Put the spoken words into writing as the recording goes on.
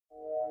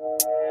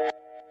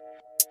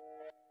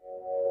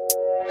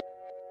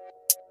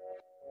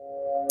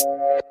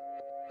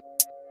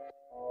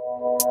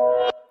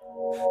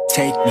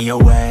Take me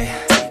away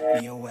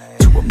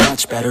to a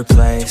much better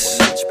place.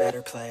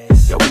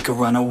 Yeah, we could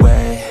run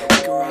away.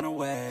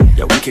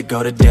 Yeah, we could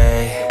go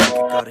today.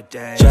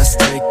 Just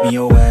take me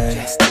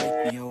away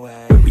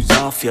where we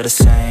all feel the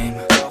same,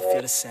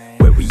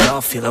 where we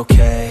all feel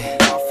okay,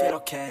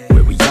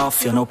 where we all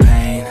feel no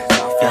pain.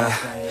 Yeah,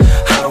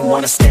 I don't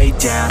wanna stay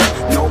down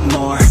no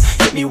more.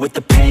 Hit me with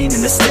the pain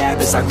and the stab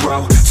as I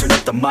grow. Turn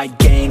up the mic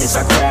gain as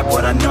I grab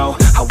what I know.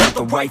 I want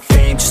the right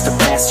fame just to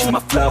pass you my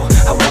flow.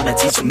 I wanna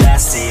teach the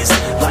masses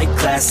like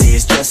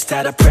classes, just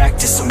out of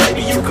practice. So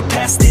maybe you could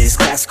pass this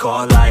class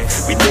called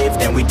life. We live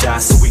then we die,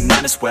 so we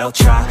might as well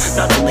try.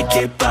 Not only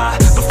get by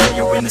before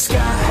you're in the sky.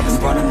 I've been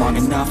running long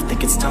enough,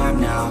 think it's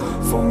time now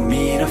for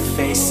me to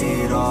face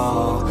it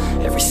all.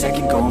 Every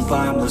second going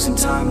by, I'm losing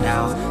time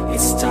now.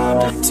 It's time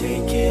to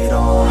take it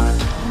on.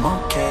 I'm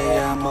okay,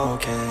 I'm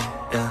okay,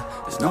 yeah.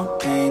 There's no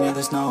pain, yeah,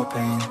 there's no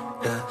pain,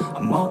 yeah.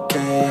 I'm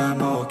okay,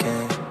 I'm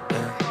okay,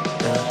 yeah,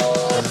 yeah,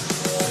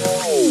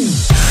 yeah.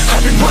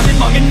 I've been running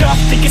long enough,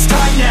 think it's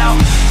time now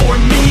for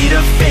me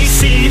to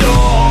face it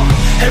all.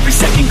 Every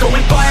second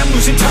going by, I'm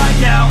losing time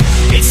now.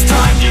 It's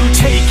time to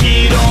take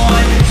it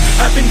on.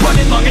 I've been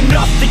running long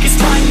enough, think it's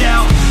time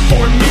now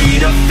for me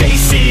to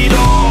face it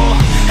all.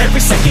 Every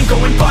second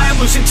going by, I'm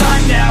losing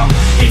time now.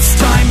 It's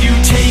time to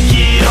take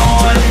it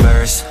on.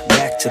 Verse,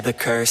 back to the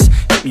curse,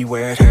 hit me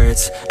where it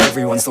hurts.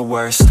 Everyone's the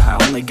worst, I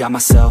only got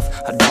myself.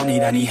 I don't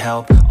need any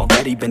help,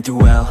 already been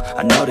through hell.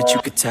 I know that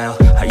you could tell,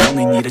 I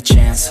only need a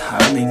chance,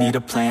 I only need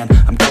a plan.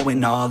 I'm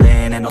going all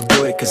in, and I'll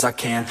do it cause I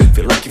can.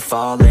 Feel like you're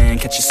falling,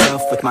 catch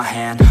yourself with my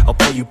hand. I'll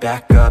pull you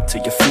back up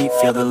till your feet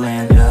feel the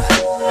land, yeah.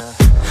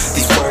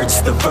 These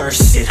words, the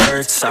verse, it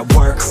hurts. I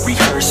work,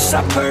 rehearse,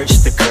 I purge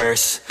the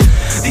curse.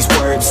 These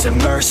words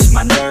immerse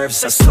my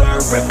nerves. I slur,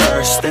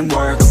 reverse, then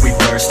work,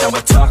 reverse. Now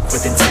I talk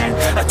with intent,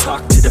 I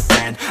talk to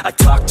defend. I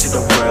talk to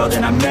the world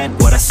and I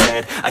meant what I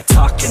said. I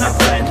talk and I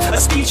blend, a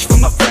speech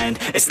from a friend.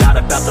 It's not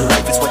about the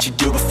life, it's what you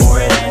do before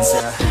it ends,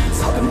 yeah.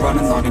 I've been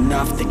running long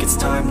enough, think it's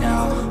time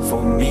now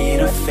for me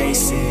to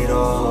face it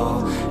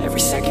all. Every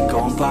second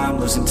going by, I'm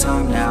losing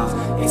time now.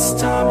 It's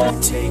time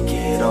to take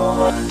it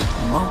on.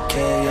 I'm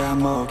okay,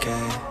 I'm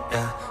okay,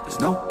 yeah. There's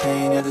no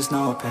pain, yeah, there's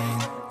no pain,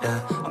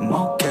 yeah. I'm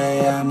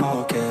okay, I'm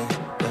okay,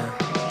 yeah,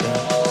 yeah,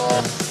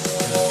 yeah.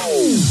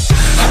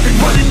 I've been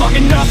running long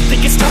enough,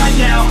 think it's time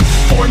now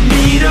for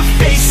me to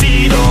face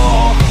it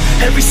all.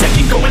 Every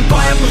second going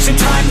by, I'm losing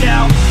time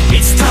now.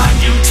 It's time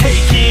to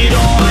take it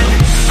on.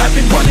 I've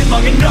been running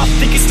long enough,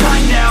 think it's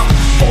time now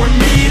for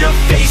me to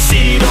face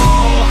it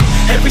all.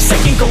 Every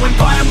second going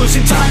by, I'm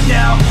losing time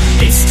now.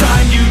 It's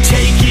time to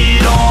take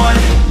it on.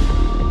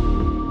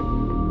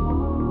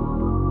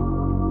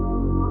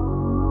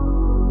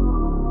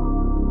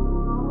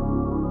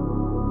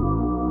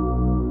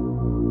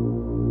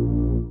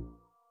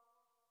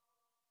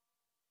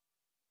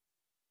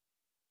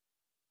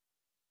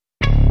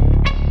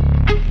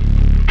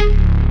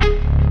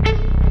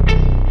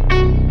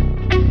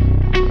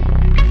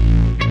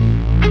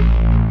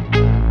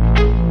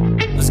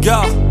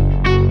 Go.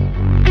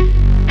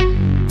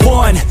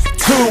 1,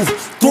 2,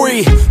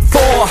 3,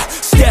 4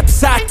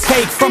 steps I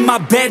take from my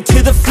bed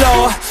to the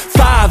floor.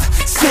 5,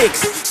 6,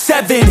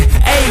 7,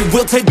 8.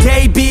 Will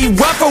today be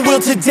rough or will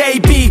today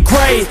be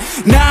great?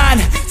 9,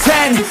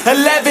 10,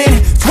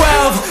 11,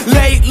 12.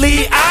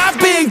 Lately I've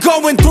been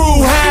going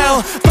through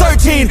hell.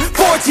 13,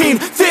 14,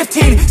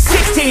 15,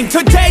 16.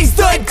 Today's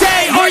the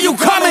day. Are you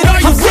coming? Are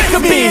you sick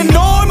of being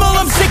normal?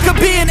 I'm sick of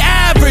being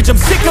average. I'm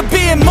sick of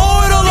being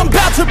mortal. I'm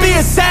about to be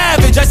a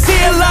savage. I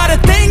see a lot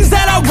of things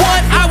that I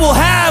want, I will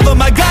have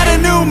them. I got a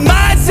new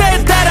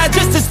mindset that I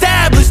just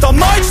established. I'll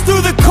march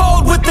through the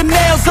cold with the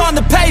nails on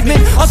the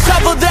pavement. I'll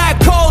shovel that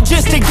coal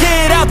just to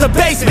get out the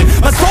basement.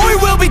 My story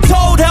will be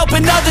told,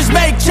 helping others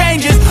make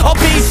changes. I'll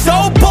be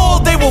so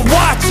bold, they will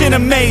watch in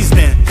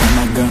amazement. Am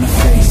I gonna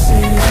face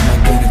it? Am I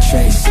gonna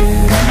chase it?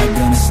 Am I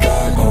gonna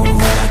start or will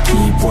I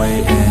keep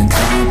waiting?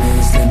 Time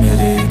is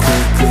limited,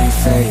 quickly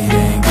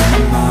fading. Get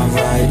my mind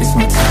right, it's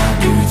my time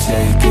to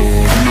take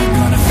it. Am I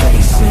gonna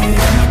face it?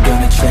 Am I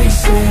gonna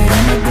chase it?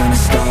 Am I gonna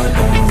start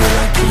or will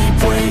I keep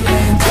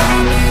waiting?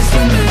 Time is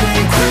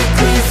limited,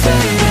 quickly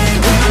fading.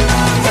 Get my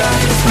mind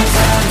right, it's my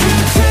time to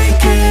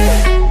take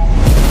it.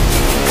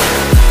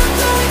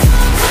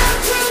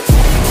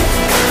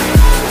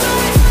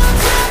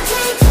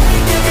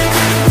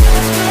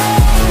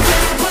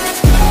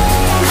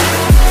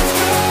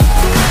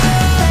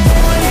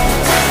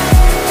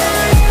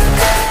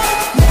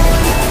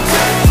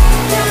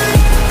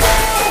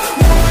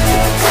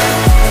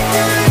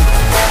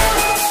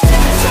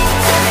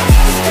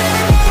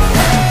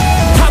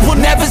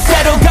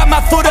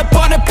 Foot up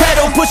on the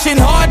pedal, pushing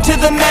hard to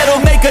the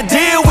metal. Make a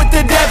deal with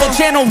the devil.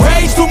 Channel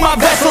rage through my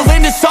vessel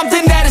into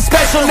something that is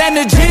special.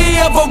 Energy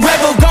of a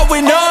rebel,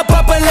 going up a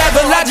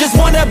level. I just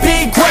wanna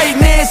be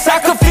greatness. I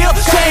could feel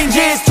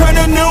changes, turn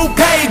a new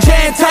page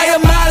and tie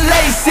up my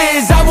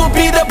laces. I will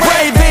be the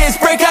bravest,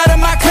 break out of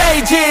my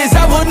cages.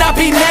 I will not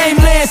be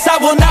nameless, I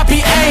will not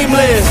be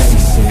aimless.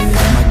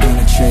 Am I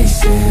gonna chase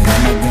it?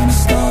 Am I gonna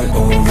start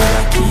or will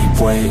I keep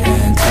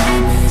waiting?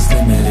 Time is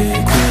limited,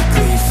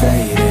 quickly fading.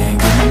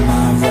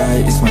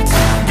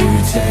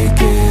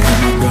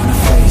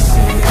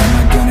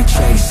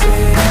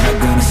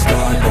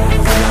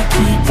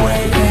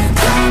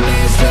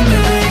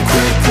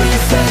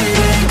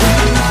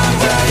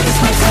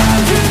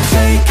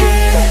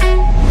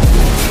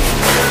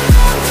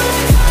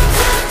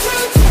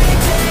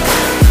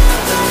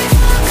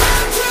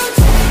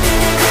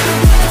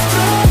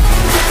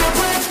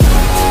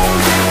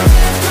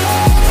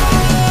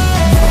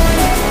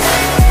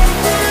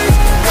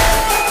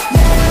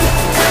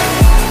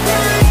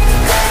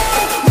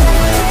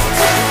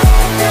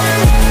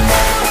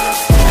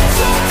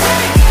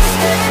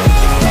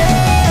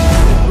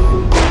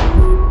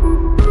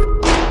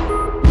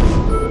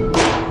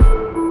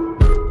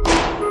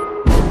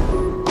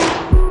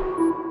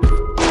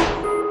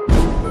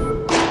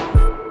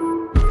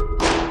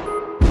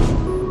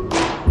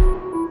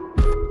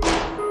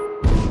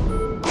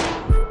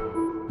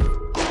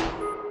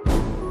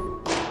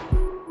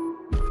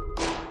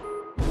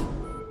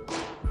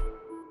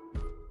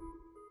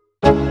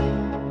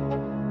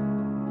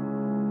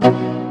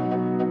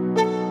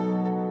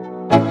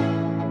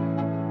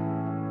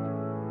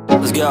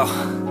 Let's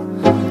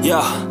go. Yo,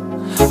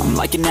 I'm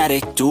like an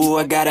addict, do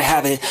I gotta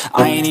have it.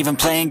 I ain't even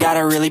playing, got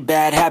a really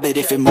bad habit.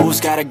 If it moves,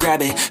 gotta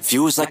grab it,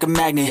 fuse like a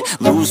magnet.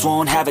 Lose,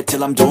 won't have it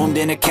till I'm doomed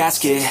in a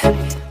casket.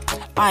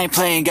 I ain't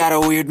playing, got a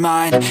weird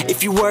mind.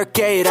 If you work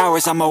 8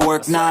 hours, I'ma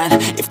work 9.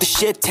 If the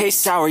shit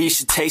tastes sour, you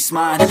should taste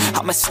mine.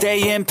 I'ma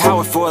stay in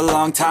power for a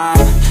long time.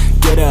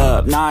 Get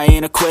up, nah, I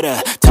ain't a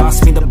quitter.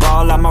 Toss me the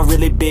ball, I'm a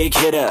really big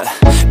hitter.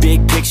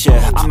 Big picture,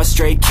 I'm a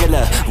straight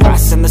killer. I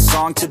send the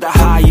song to the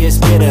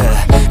highest bidder.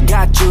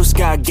 Got juice,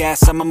 got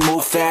gas, I'ma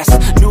move fast.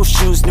 New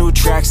shoes, new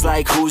tracks,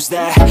 like who's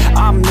that?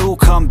 I'm new,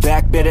 come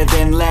back, better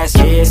than last.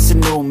 Yeah, it's a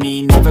new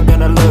me, never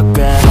gonna look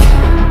back.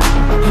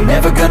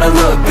 Never gonna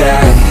look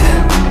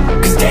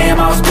back. Cause damn,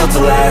 I was built to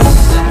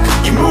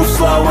last. You move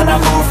slow and I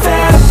move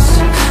fast,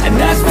 and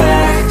that's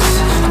facts.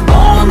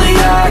 Only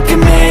I can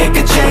make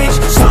a change.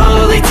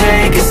 Slowly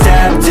take a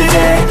step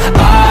today.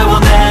 I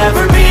will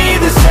never be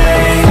the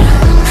same.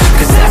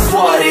 Cause that's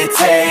what it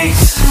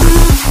takes.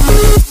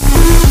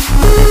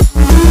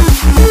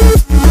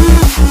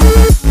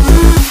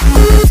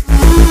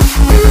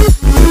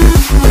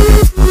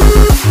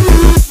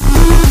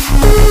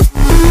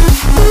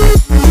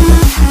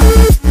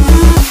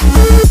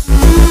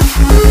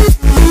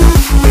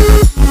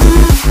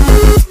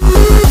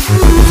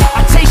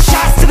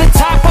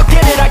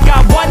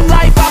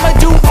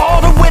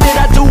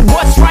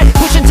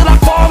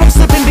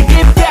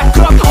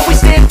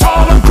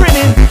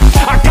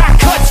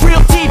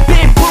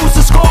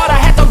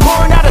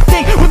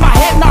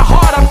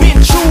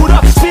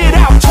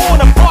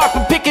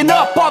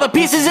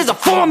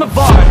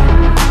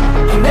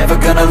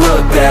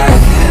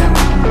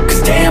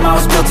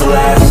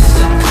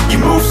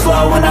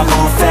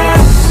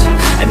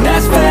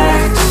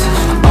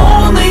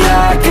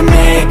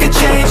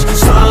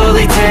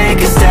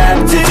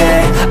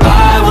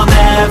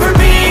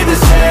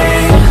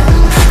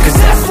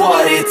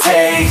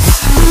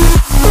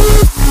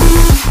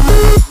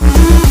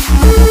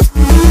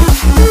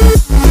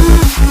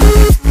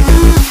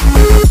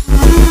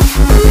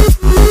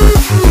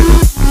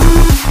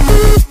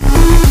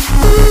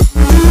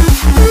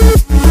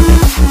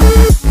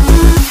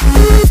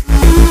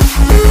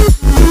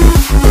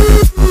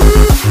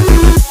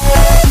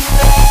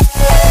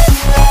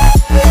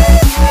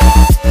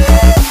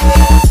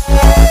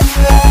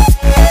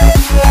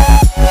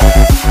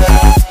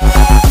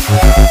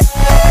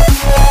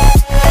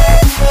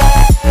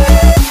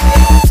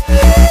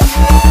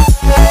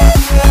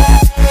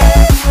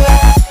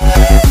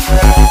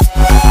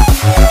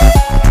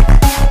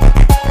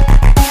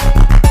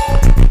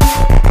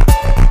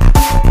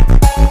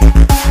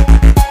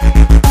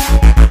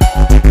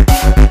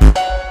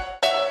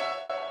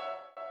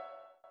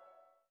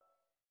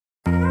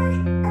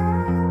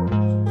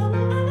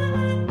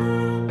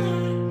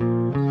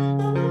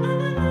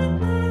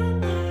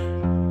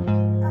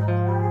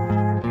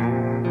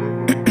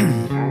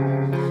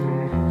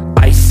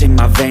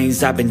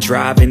 I've been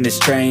driving this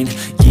train,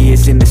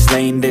 years in this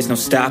lane, there's no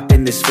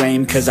stopping this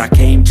flame. Cause I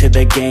came to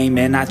the game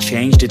and I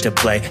changed it to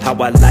play how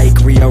I like,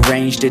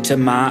 rearranged it to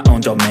my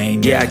own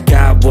domain. Yeah, I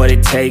got what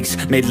it takes,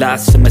 made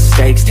lots of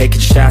mistakes, taking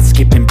shots,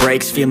 skipping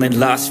breaks, feeling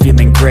lost,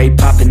 feeling great,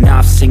 popping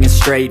off, singing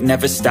straight,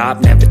 never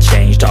stopped, never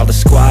changed. All the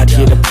squad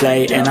here to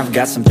play and I've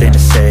got something to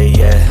say,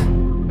 yeah.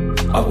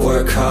 I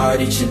work hard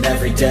each and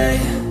every day,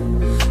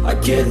 I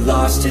get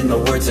lost in the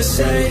words I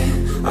say.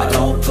 I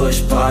don't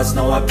push pause,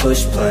 no, I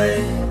push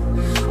play.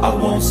 I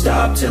won't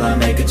stop till I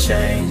make a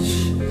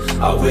change.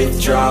 I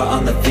withdraw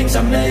on the things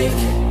I make.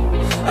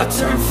 I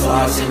turn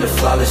flaws into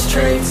flawless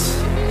traits.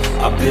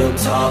 I build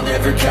tall,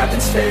 never capped in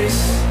space.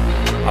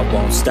 I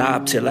won't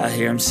stop till I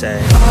hear him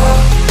say, oh,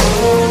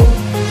 oh,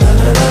 la,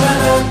 la, la,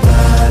 la,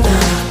 la,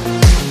 la.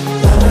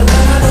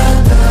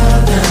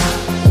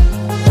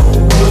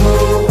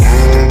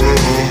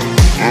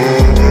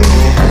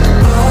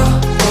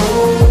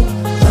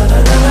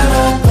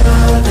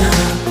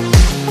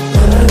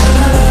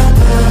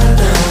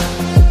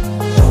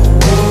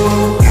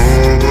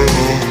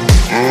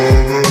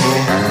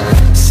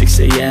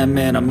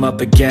 And I'm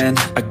up again.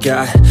 I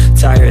got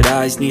tired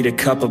eyes, need a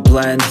cup of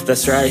blend.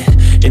 That's right,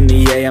 in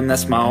the AM,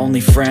 that's my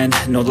only friend.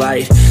 No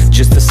light,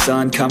 just the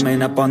sun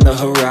coming up on the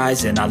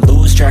horizon. I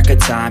lose track of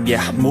time,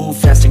 yeah, I move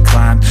fast and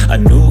climb a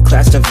new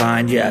class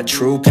divine, yeah,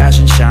 true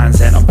passion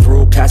shines. And I'm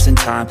through passing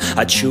time,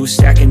 I choose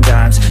stacking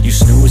dimes. You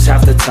snooze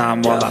half the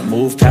time while I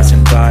move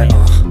passing by.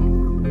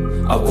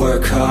 I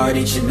work hard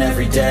each and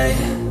every day,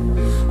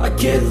 I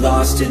get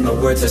lost in the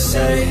words I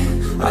say.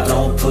 I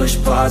don't push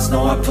pause,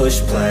 no, I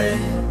push play.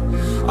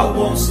 I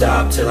won't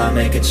stop till I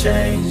make a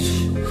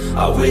change.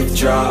 I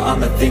withdraw on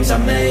the things I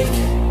make.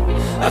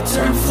 I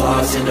turn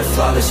flaws into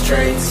flawless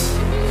traits.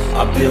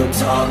 I build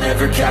tall,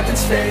 never capped in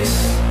space.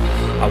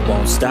 I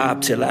won't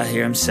stop till I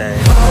hear him say,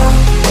 oh,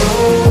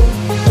 oh,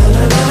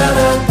 la, la, la,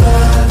 la,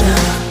 la,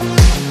 la.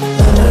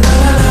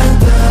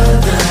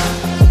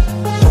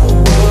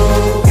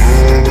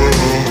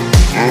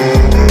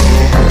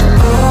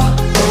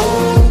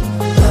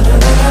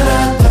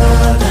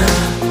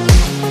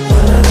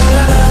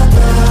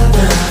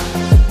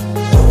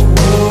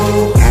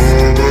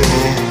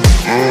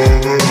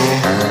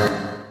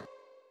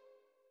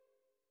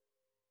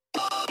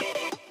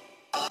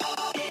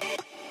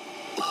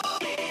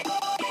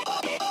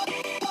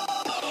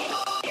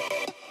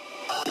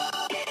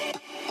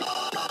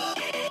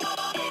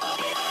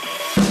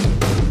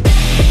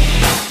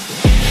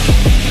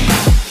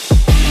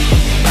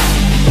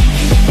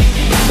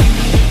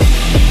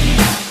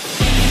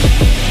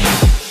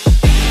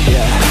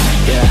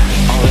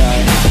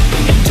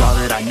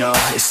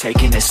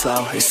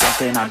 slow is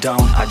something I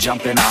don't. I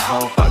jump and I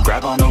hope, I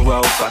grab on the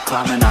rope, I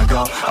climb and I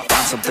go, I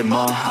find something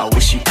more. I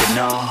wish you could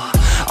know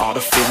all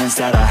the feelings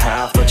that I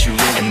have, but you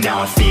really. And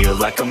now I feel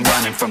like I'm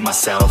running from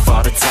myself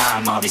all the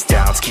time. All these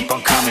doubts keep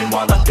on coming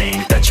while I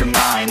think that you're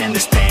mine. And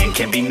this pain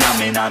can be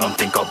numbing. I don't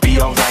think I'll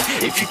be alright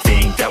if you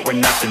think that we're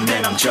nothing,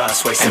 then I'm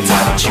just wasting time. And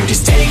why don't you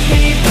just take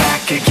me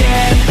back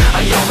again?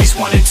 I always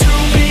wanted to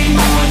be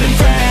more than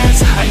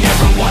friends. I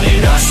never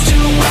wanted us to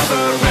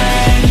ever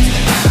end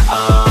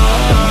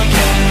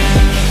again.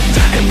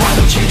 And why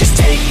don't you just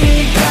take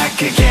me back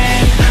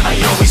again? I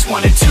always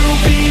wanted to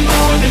be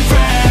more than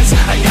friends.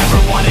 I never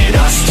wanted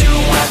us to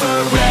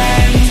ever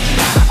end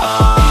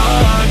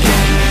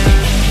again.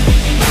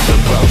 The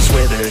rose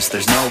withers,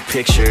 there's no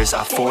pictures.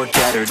 I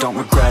forget her, don't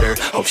regret her.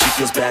 Hope she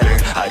feels better,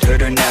 I'd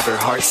hurt her never.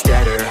 Heart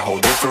steadier,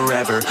 hold it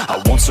forever.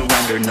 I won't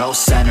surrender, no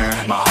center.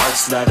 My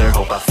heart's leather,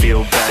 hope I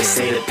feel better. They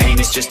say that pain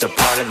is just a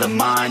part of the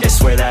mind. I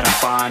swear that I'm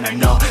fine, I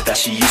know that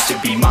she used to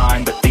be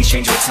mine. But things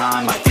change with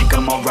time, I think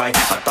I'm alright.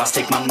 My thoughts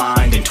take my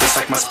mind and twist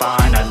like my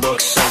spine. I look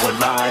so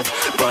alive,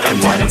 but I'm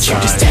why don't you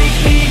just take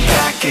me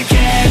back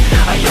again?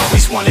 I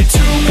always wanted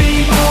to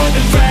be more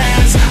than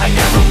friends. I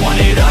never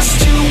wanted us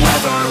to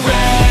ever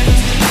end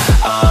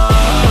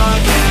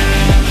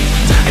again.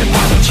 And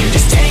why don't you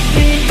just take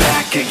me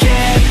back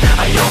again?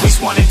 I always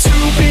wanted to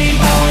be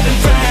more than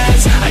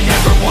friends. I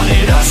never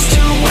wanted us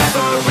to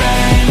ever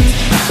end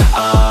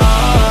again.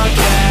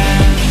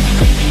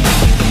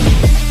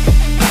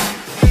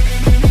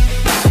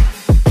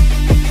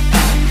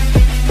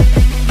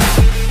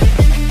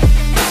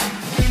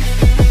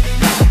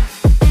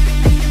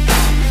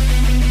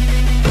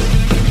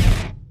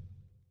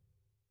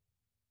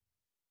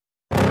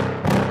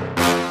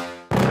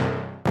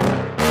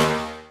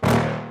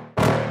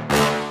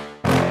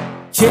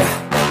 Yeah.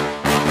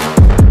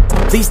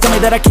 Please tell me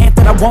that I can't,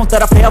 that I won't, that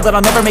I fail, that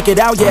I'll never make it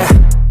out, yeah.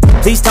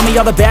 Please tell me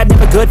all the bad,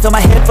 never good, fill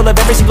my head full of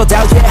every single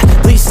doubt, yeah.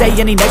 Please say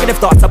any negative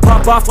thoughts, I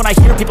pop off when I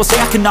hear people say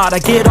I cannot. I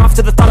get off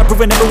to the thought of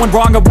proving everyone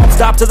wrong. I won't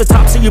stop to the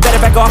top, so you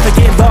better back off and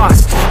get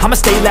lost. I'ma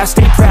stay loud,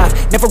 stay proud,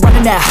 never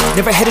running out,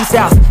 never heading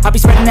south. I'll be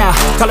spreading out,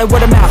 call it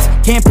word of mouth,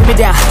 can't put me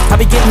down, I'll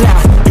be getting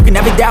loud. You can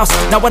have your doubts,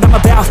 not what I'm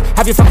about,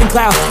 have your fucking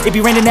clout. It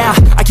be raining now,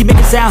 I keep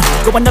making sound,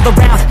 go another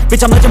round,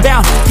 bitch I'm legend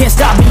bound, can't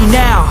stop me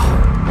now.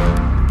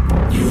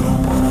 You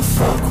don't wanna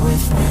fuck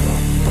with me.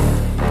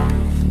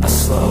 A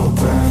slow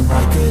burn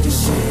like a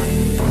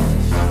disease.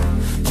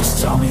 Just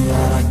tell me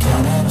that I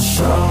can and I'll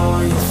show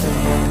you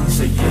things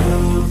that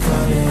you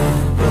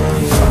couldn't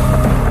believe.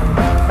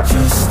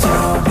 Just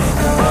tell me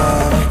that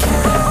I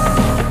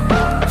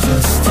can.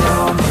 Just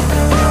tell me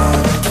that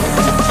I can.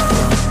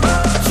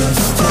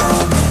 Just tell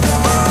me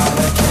that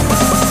I can.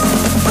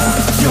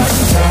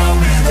 Just tell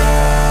me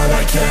that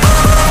I can.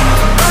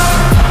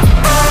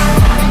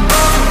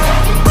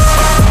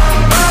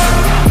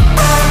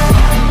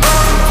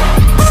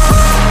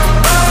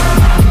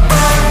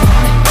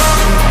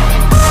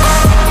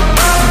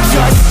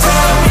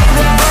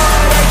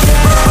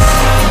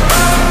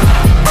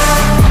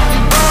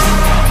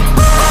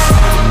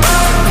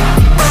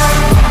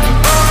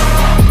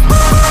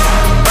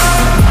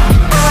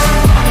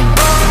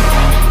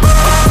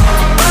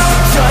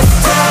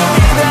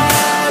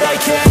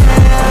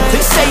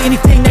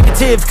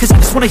 Cause I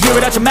just wanna hear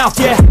it out your mouth,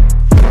 yeah.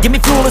 Give me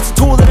fuel, it's a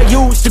tool that I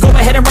use to go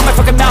ahead and run my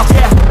fucking mouth,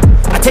 yeah.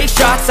 I take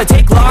shots, I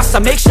take loss, I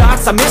make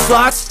shots, I miss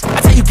lots.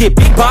 I tell you get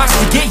big box,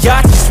 you get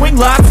yachts, you swing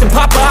lots and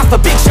pop off a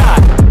big shot.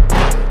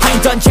 I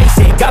ain't done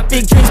chasing, got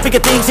big dreams, bigger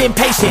things,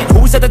 impatient.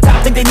 Who's at the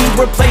top think they need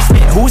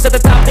replacement? Who's at the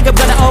top think I'm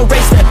gonna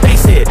erase them?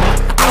 Face it,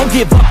 I don't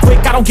give up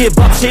quick, I don't give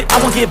up shit, I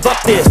won't give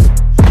up this.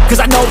 Cause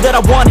I know that I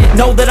want it,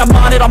 know that I'm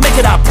on it, I'll make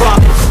it, I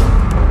promise.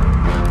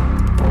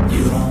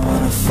 You don't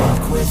wanna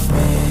fuck with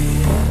me.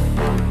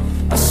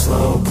 A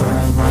slow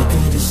burn like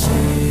a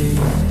disease.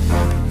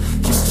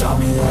 Just tell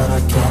me that I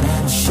can and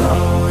I'll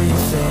show you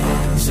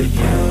things that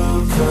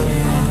you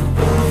couldn't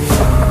believe.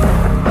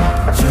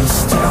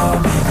 Just tell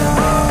me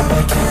that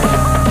I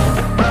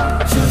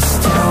can.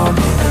 Just tell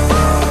me that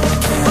I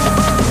can.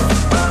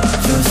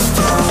 Just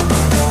tell me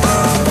that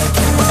I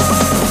can.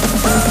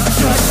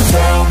 Just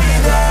tell me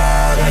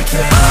that I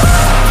can.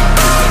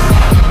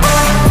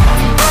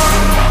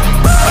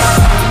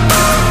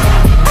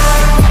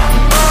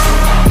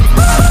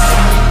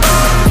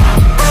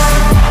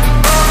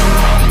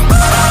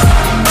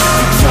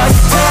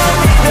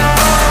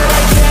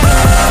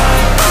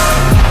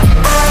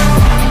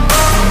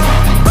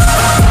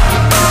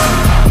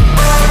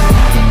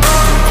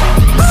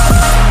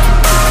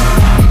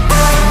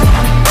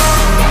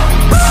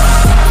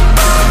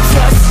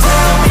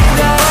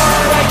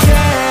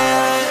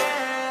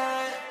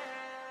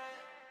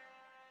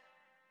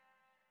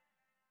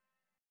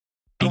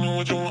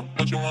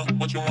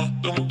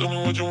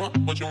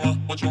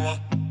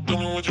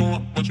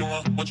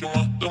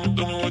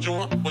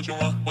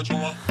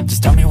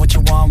 Just tell me what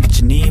you want, what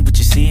you need, what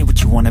you see,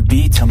 what you wanna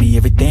be. Tell me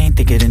everything,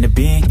 think it into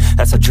being.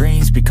 That's how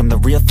dreams become the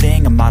real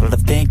thing. I'm out of the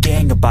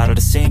thinking, about it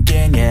to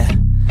sinking, yeah.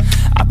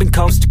 I've been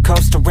coast to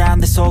coast around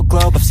this whole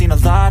globe. I've seen a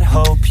lot of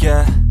hope,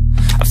 yeah.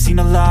 I've seen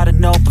a lot of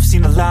nope, I've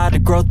seen a lot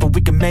of growth, but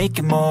we can make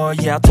it more.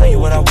 Yeah, I'll tell you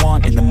what I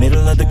want. In the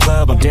middle of the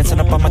club, I'm dancing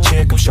up on my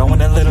chick, I'm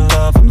showing a little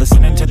love. I'm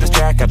listening to this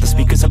track, got the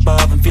speakers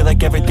above, and feel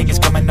like everything is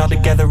coming all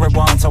together at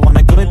once. I want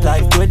a good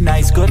life, good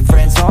nights, good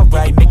friends,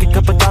 alright. Make a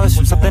couple dollars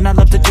from something I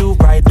love to do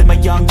right. Live my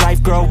young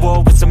life, grow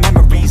old with some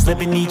memories,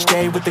 living each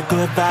day with a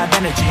good vibe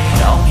energy.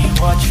 Tell me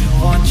what you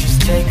want, just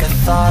take a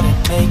thought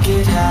and make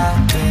it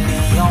happen.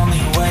 The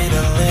only way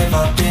to live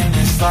up in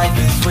this life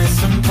is with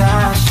some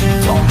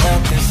passion. Don't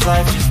let this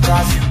life just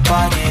pass you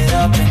by, get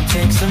up and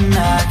take some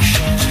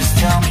action. Just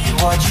tell me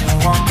what you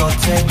want, go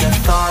take a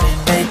thought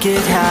and make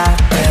it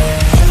happen.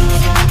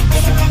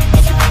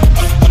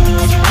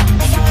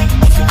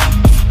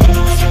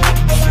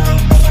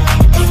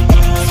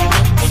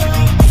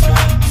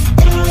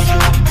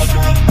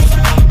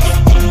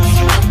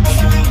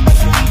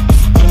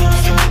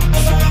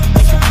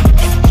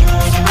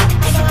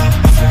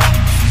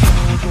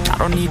 I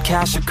don't need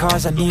cash or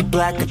cars, I need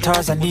black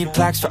guitars, I need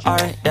plaques for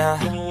art, yeah.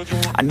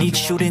 I need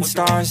shooting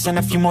stars and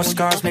a few more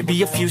scars,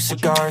 maybe a few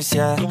cigars,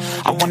 yeah.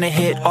 I wanna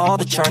hit all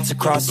the charts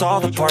across all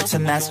the parts,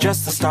 and that's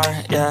just the start,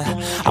 yeah.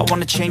 I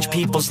wanna change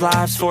people's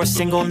lives for a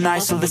single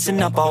night, so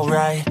listen up,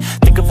 alright.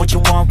 Think of what you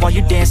want while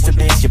you dance to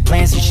this. Your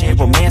plans and shit,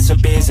 romance or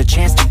biz, a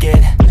chance to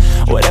get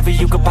whatever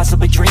you could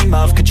possibly dream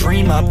of. Could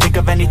dream up, think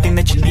of anything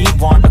that you need.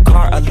 Want a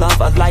car, a love,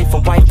 a life, a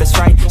wife, that's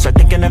right. Start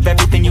thinking of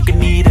everything you can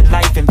need in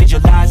life, and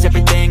visualize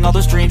everything, all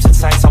those dreams and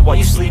sights, on while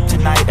you sleep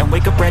tonight, and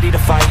wake up ready to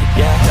fight,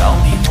 yeah. Tell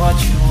me what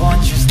you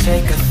want, just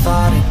take a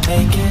thought and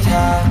make it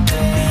happen.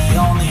 The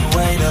only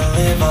way to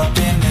live up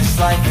in this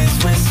life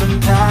is with some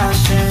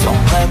passion.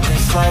 Don't let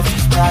this life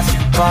just pass you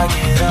by,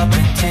 get up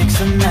and take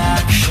some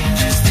action.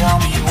 Just tell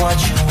me what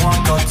you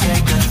want, go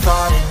take a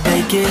thought and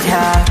make it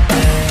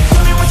happen.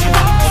 Tell me what you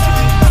want.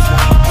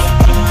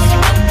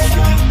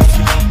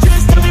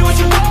 Just tell me what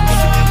you want.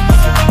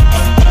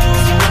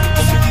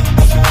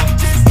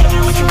 Just tell me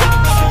what you want. Just tell me what you want.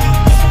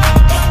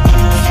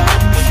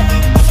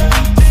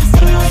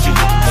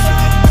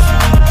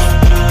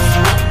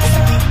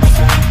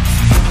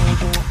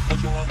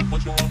 What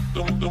you want?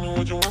 Tell me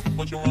what you want.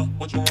 What you want?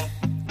 What you want?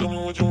 Tell me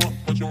what you want.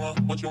 What you want?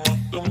 What you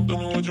want? Tell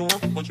me what you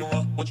want. What you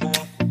want? What you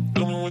want?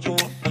 Tell me what you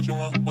want. What you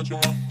want? What you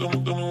want?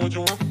 Tell me what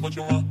you want. What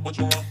you want? What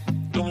you want?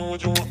 Tell me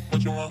what you want.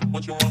 What you want?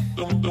 What you want?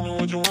 Tell me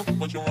what you want.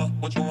 What you want?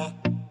 What you want?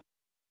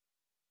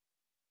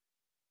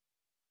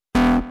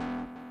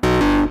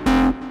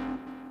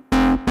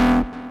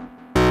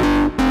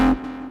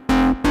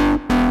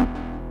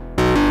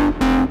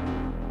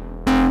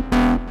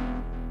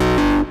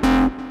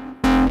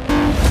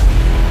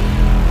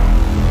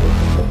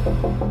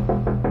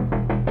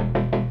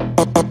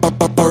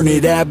 Burn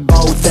it at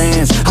both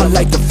ends. I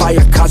like the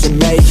fire causing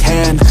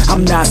mayhem.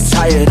 I'm not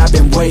tired, I've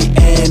been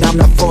waiting. I'm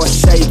not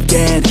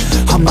forsaken,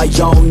 I'm my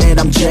own and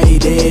I'm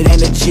jaded.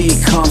 Energy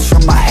comes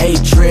from my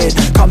hatred.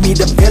 Call me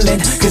the villain,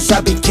 cause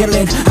I be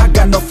killing. I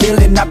got no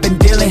feeling, I've been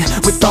dealing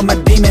with all my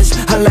demons.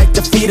 I like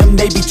to feed them,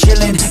 they be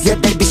chilling,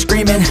 yet they be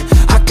screaming.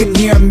 I can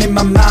hear them in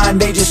my mind,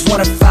 they just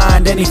wanna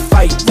find any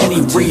fight,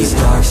 any reason.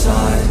 Dark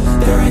side,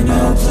 there ain't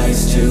no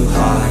place to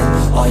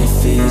hide. All your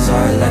fears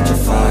are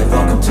electrified.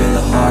 Welcome to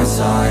the hard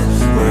side,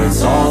 where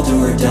it's all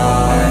do or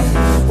die.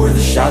 We're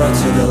the shadow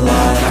to the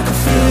light, I can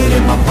feel it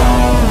in my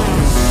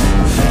bones.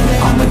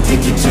 I'm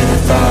addicted to the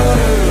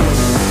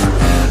thirst,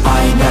 I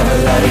ain't never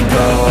letting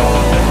go,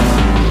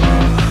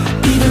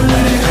 even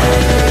when it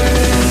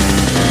hurts.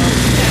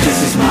 This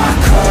is my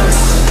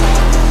curse.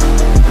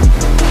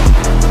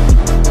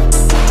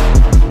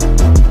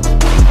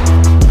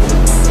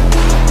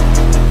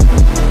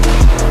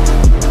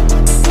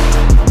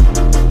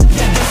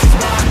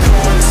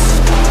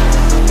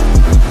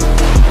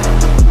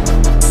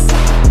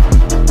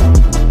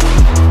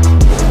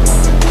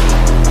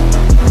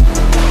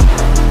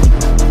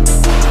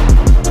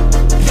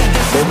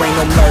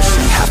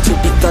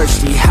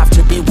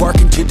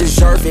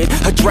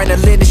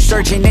 Adrenaline is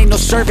surging, ain't no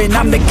serving.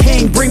 I'm the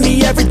king, bring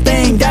me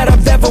everything that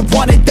I've ever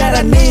wanted, that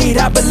I need.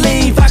 I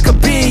believe I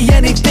could be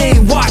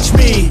anything, watch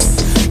me.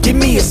 Give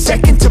me a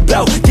second to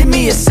blow, give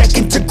me a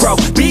second to grow.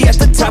 Be at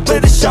the top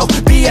of the show,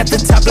 be at the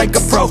top like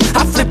a pro.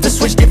 I flip the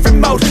switch, different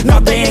mode, no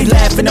they ain't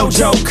laughing, no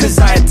joke. Cause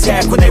I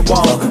attack when they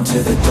won't. Welcome to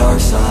the dark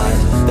side,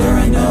 there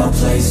ain't no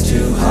place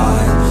to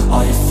hide.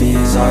 All your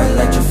fears are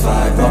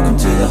electrified. Welcome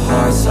to the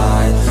hard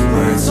side,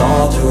 where it's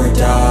all do or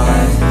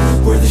die.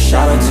 We're the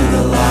shadow to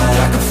the light,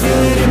 I can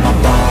feel it in my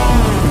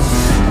bones.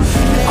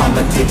 I'm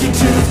addicted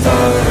to the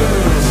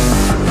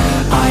thirst,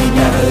 I ain't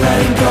never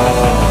letting go,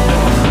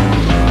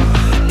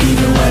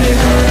 even when it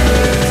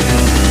hurts.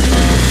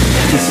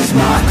 This is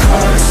my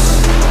curse.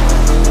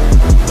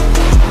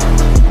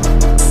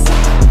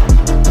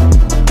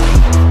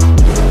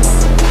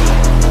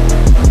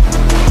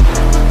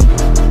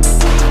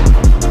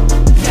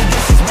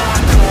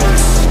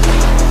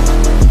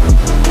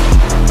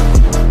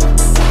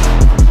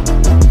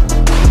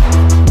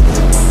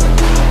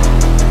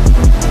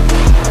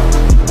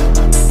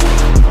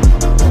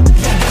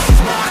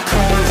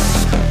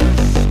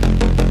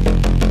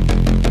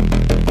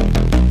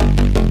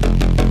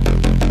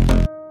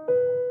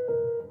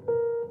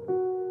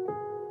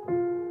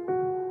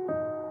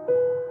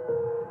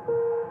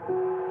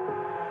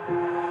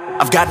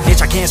 I've got an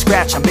itch I can't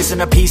scratch, I'm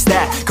missing a piece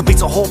that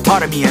completes a whole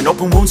part of me, an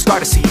open wound scar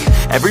to see.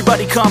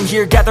 Everybody come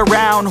here, gather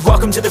round,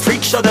 welcome to the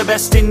freak show, the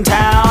best in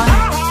town.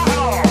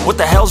 What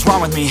the hell's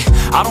wrong with me?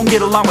 I don't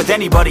get along with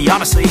anybody,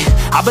 honestly.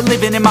 I've been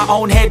living in my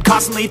own head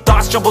constantly,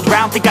 thoughts jumbled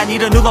round, think I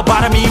need a new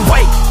lobotomy.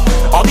 Wait,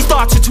 all these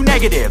thoughts are too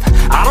negative,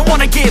 I don't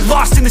wanna get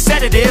lost in the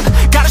sedative.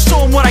 Gotta show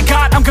them what I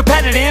got, I'm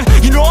competitive.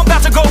 You know I'm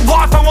about to go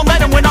off, I won't let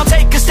them win, I'll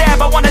take a stab.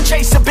 I wanna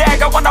chase a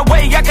bag, I want a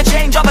way I can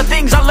change all the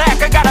things I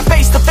lack. I gotta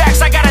face the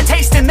facts, I got a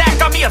taste in that.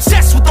 Got me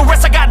obsessed with the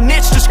rest, I got an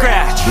itch to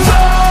scratch. I'll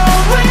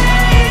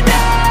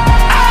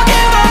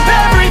give up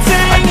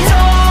everything,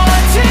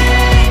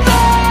 daunting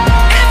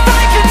if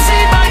I can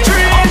see my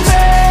dreams,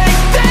 I'll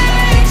make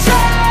things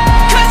right,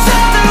 'cause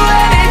I'll do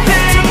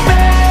anything to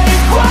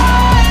make what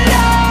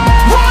I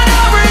want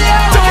a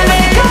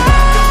reality.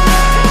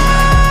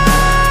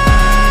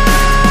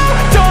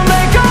 Don't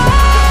let go,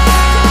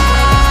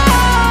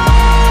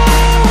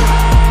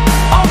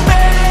 I'll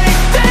make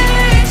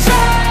things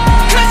right,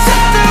 'cause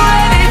I'll do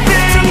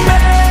anything to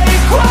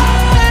make what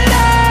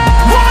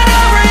I want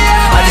a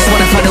reality. I just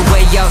wanna find a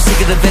way out,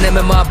 sick of the venom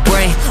in my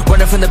brain.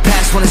 Running from the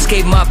past, wanna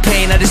escape my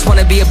pain. I just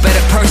wanna be a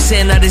better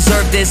person, I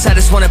deserve this, I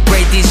just wanna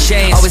break these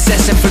chains. Always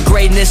asking for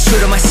greatness, true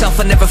to myself,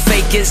 I never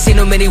fake it. Seen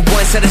too many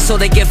once that I so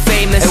they get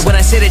famous. And when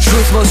I say the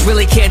truth, most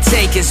really can't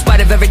take it. In spite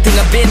of everything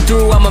I've been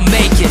through, I'ma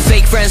make it.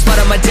 Fake friends, but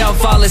on my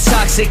downfall is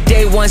toxic.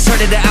 Day one,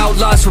 started the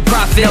outlaws for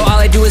profit. Now all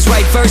I do is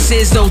write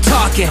verses, no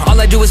talking. All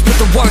I do is put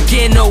the work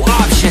in, no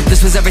option.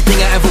 This was everything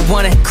I ever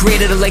wanted,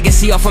 created a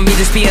legacy off of me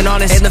just being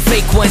honest. And the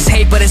fake ones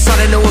hate, but it's all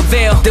to no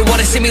avail. They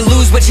wanna see me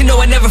lose, but you know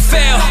I never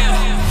fail.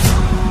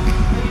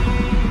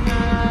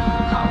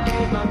 I'll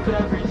give up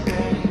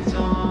everything,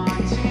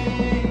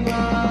 daunting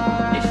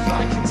if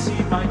I can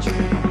see my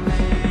dream,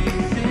 make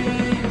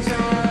things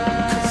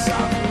right, 'cause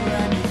I'll do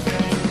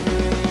anything to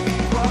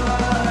make what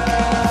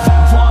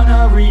I want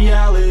a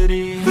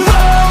reality.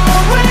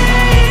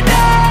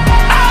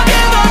 I'll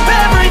give up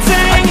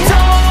everything,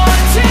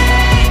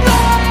 daunting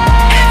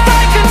if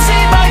I can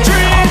see my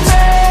dreams,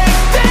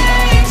 make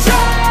things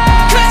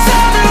right, 'cause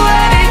I'll do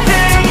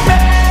anything to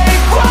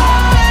make what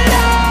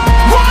I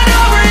want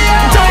a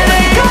reality. Don't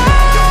let go,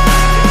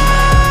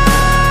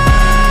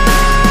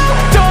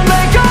 don't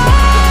let go,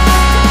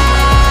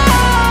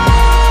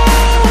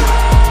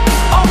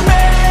 I'll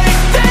make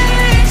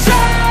things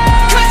right,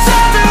 'cause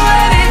I'll do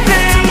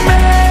anything to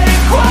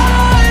make what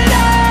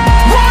I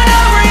want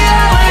a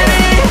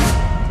reality.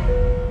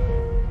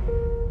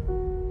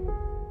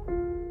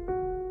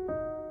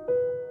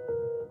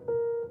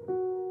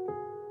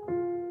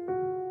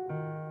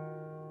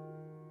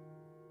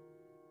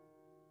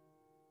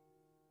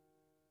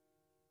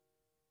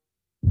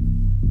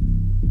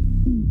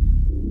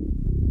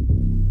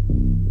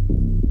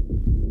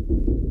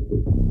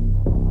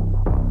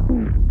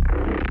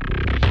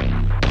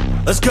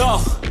 Let's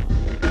go.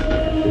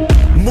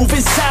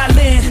 Moving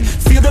silent,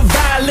 feel the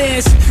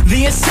violence,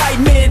 the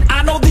excitement,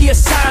 I know the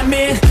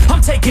assignment.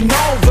 I'm taking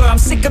over, I'm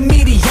sick of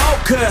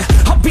mediocre.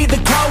 I'll be the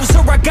closer,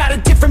 I got a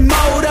different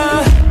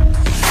motor.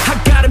 I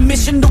got a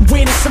mission to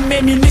win and some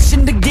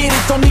ammunition to get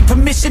it. Don't need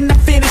permission to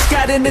finish,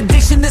 got an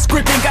addiction that's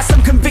gripping. Got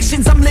some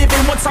convictions I'm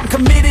living, once I'm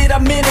committed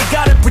I'm in it.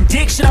 Got a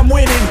prediction I'm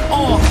winning,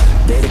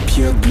 They're the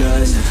pure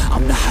bloods,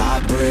 I'm the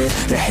hybrid.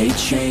 The hate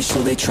change,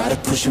 so they try to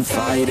push and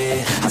fight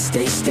it. I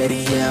stay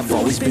steady, yeah, I've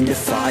always been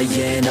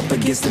defiant. Up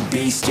against the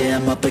beast, yeah,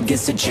 I'm up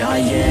against a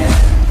giant.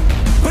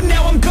 but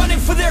now I'm gunning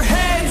for their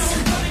heads,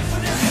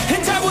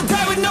 and I will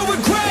die with no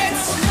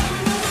regrets.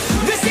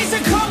 This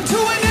season come to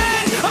an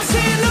end, I'm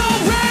seeing no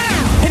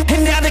red,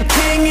 and now the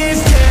king is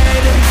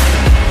dead.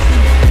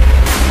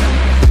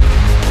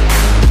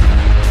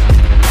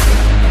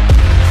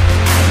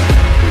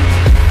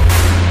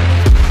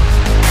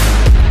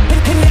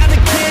 And now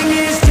the king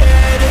is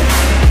dead.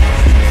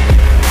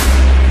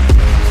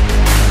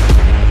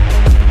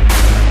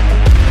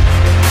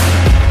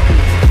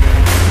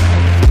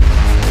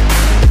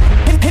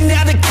 And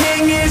now the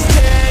king is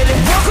dead.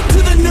 Welcome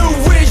to the new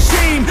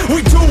regime.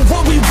 We do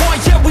what we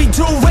want, yeah, we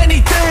do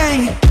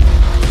anything.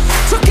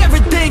 Took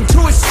everything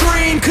to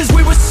extreme, 'cause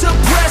we were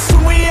suppressed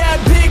when we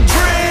had big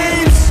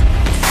dreams.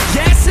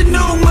 Yeah, it's a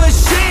new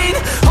machine,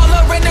 all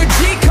our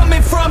energy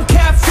coming from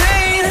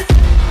caffeine.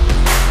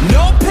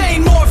 No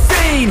pain,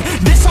 morphine,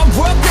 this our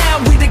world now,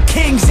 we the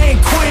kings and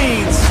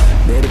queens.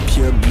 They're the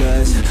pure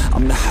bloods,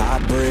 I'm the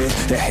hybrid.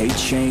 The hate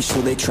change, so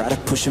they try to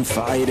push and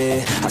fight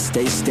it. I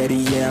stay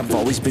steady, yeah, I've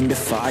always been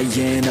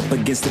defiant. Up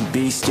against the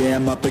beast, yeah,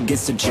 I'm up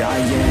against a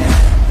giant.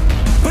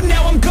 But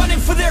now I'm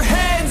gunning for their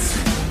heads,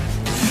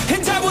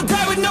 and I will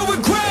die with no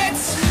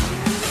regrets.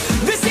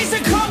 This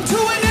season come to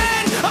an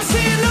end, I'm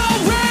seeing no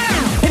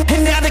red,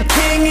 and now the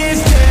king is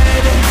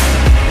dead.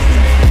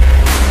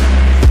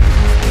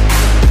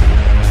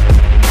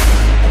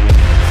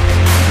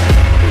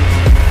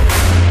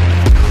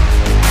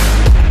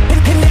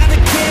 And now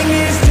the king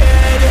is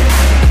dead.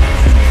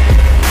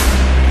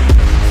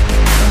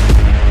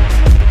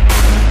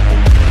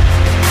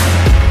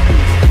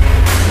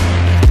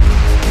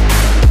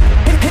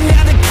 And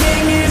now the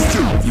king is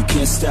dead. You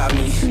can't stop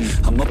me,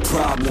 I'm a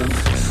problem.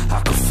 I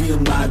can feel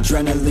my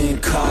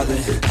adrenaline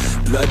calling.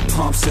 Blood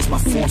pumps as my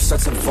form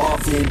starts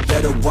evolving.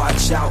 Better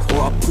watch out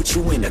or I'll put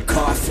you in a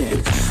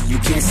coffin. You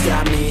can't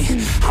stop me,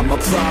 I'm a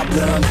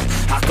problem.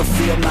 I can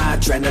feel my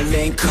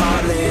adrenaline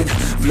calling.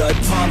 Blood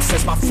pumps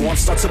as my form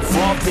starts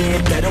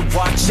evolving. Better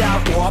watch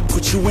out or I'll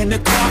put you in a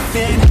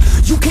coffin.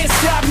 You can't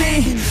stop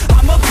me,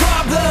 I'm a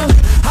problem.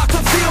 I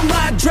can feel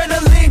my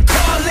adrenaline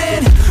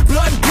calling.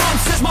 Blood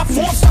pumps as my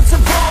form starts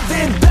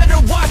evolving. Better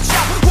watch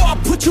out or I'll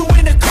put you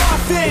in a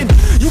coffin.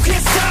 You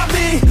can't stop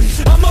me,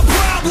 I'm a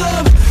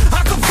problem.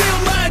 I can feel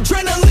my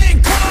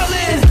adrenaline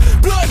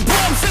calling. Blood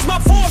pumps as my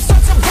form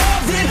starts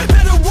evolving.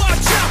 Better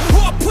watch out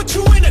or I'll put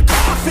you in a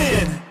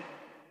coffin.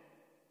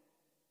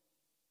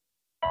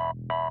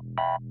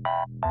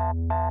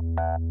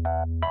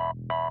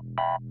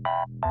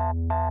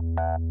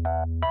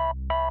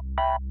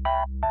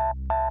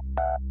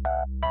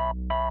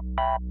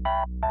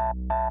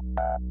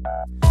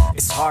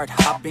 It's hard,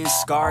 I've been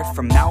scarred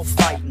from out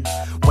fighting.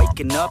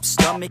 Waking up,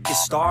 stomach is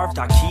starved,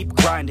 I keep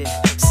grinding.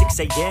 6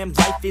 a.m,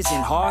 life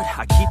isn't hard,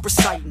 I keep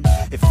reciting.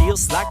 It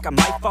feels like I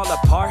might fall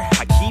apart,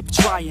 I keep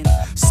trying.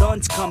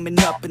 Sun's coming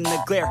up and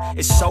the glare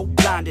is so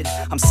blinding.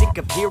 I'm sick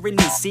of hearing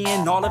and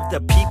seeing all of the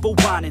people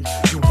whining.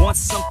 You want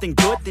something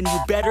good, then you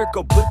better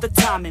go put the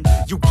time in.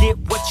 You get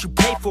what you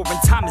pay for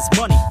and time is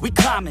money, we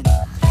climbing.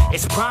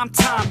 It's prime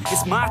time,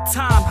 it's my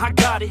time, I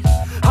got it.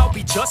 I'll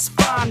be just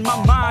fine,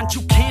 my mind,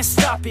 you can't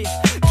stop it.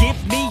 Give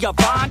me a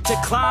vine to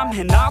climb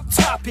and I'll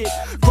top it.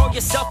 Grow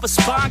yourself a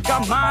spine,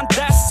 got mine,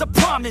 that's a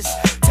promise.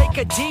 Take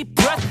a deep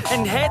breath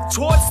and head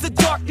towards the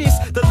darkness.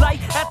 The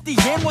light at the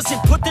end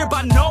wasn't put there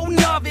by no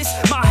novice.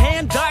 My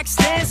hand I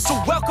extend, so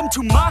welcome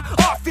to my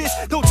office.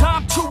 No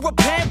time to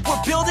repent,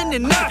 we're building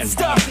and not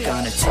stopping.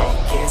 Gonna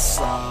take it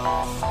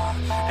slow,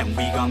 and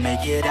we gon'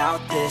 make it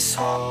out this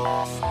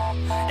hole.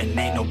 And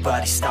ain't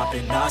nobody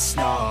stopping us,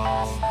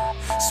 no.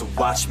 So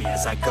watch me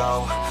as I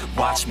go,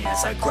 watch me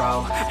as I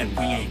grow. And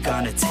we ain't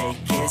gonna take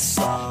it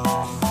slow,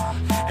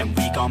 and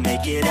we gon'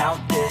 make it out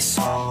this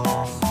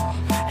hole.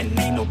 And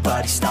ain't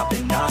nobody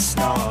stopping us,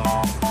 no.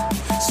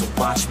 So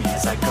watch me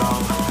as I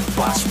go,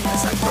 watch me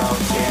as I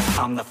grow.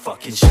 Yeah, I'm the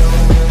fucking show.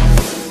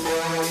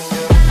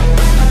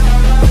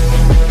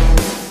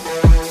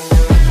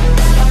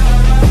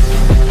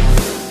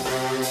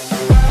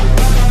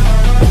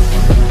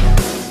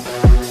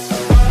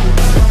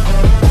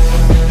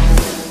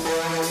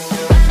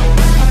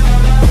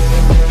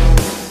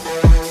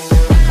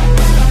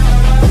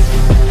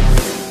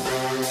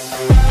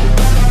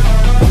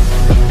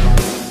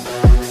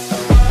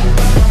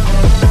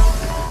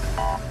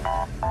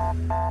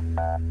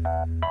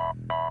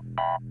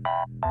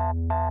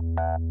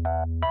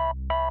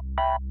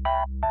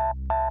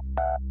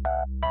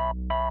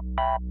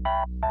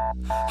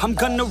 I'm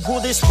gonna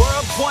rule this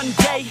world one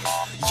day.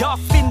 Y'all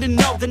finna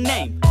know the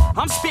name.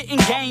 I'm spitting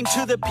game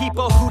to the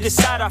people who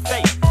decide our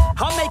fate.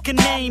 I'll make a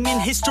name in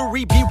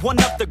history, be one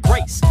of the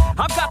greats.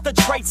 I've got the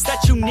traits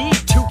that you need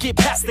to get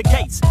past the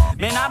gates.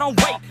 Man, I don't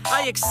wait,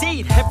 I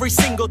exceed every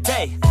single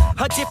day.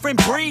 A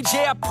different breed,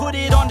 yeah, I put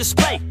it on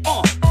display.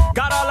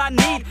 Got all I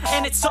need,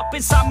 and it's up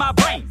inside my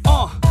brain.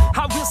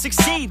 I will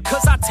succeed,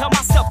 cause I tell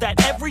myself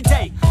that every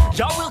day.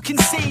 Y'all will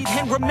concede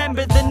and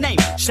remember the name.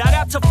 Shout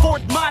out to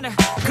Fort Minor,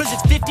 cause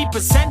it's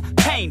 50%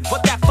 pain.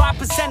 But that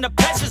 5% of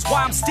pleasure's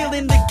why I'm still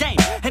in the game.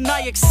 And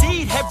I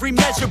exceed every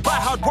measure by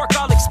hard work,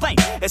 I'll explain.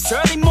 It's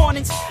early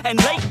mornings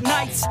and late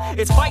nights.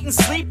 It's fight and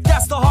sleep,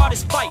 that's the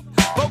hardest fight.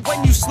 But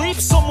when you sleep,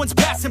 someone's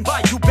passing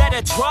by. You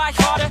better try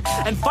harder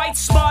and fight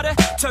smarter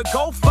to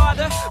go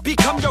farther.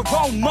 Become your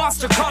own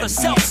monster, call a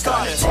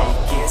self-starter.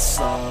 Take it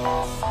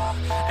slow,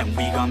 and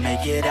we gon'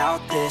 make it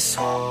out this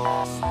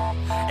hole.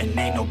 And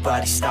ain't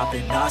nobody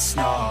stopping us,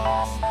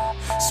 no.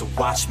 So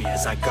watch me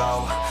as I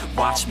go,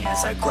 watch me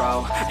as I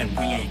grow. And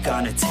we ain't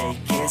gonna take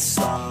it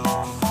slow,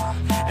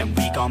 and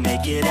we gon'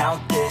 make it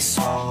out this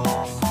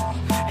hole.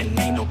 And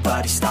ain't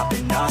nobody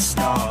stopping us,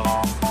 no.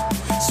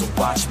 So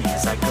watch me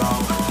as I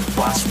go,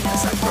 watch me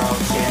as I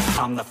grow.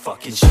 Yeah, I'm the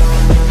fucking show.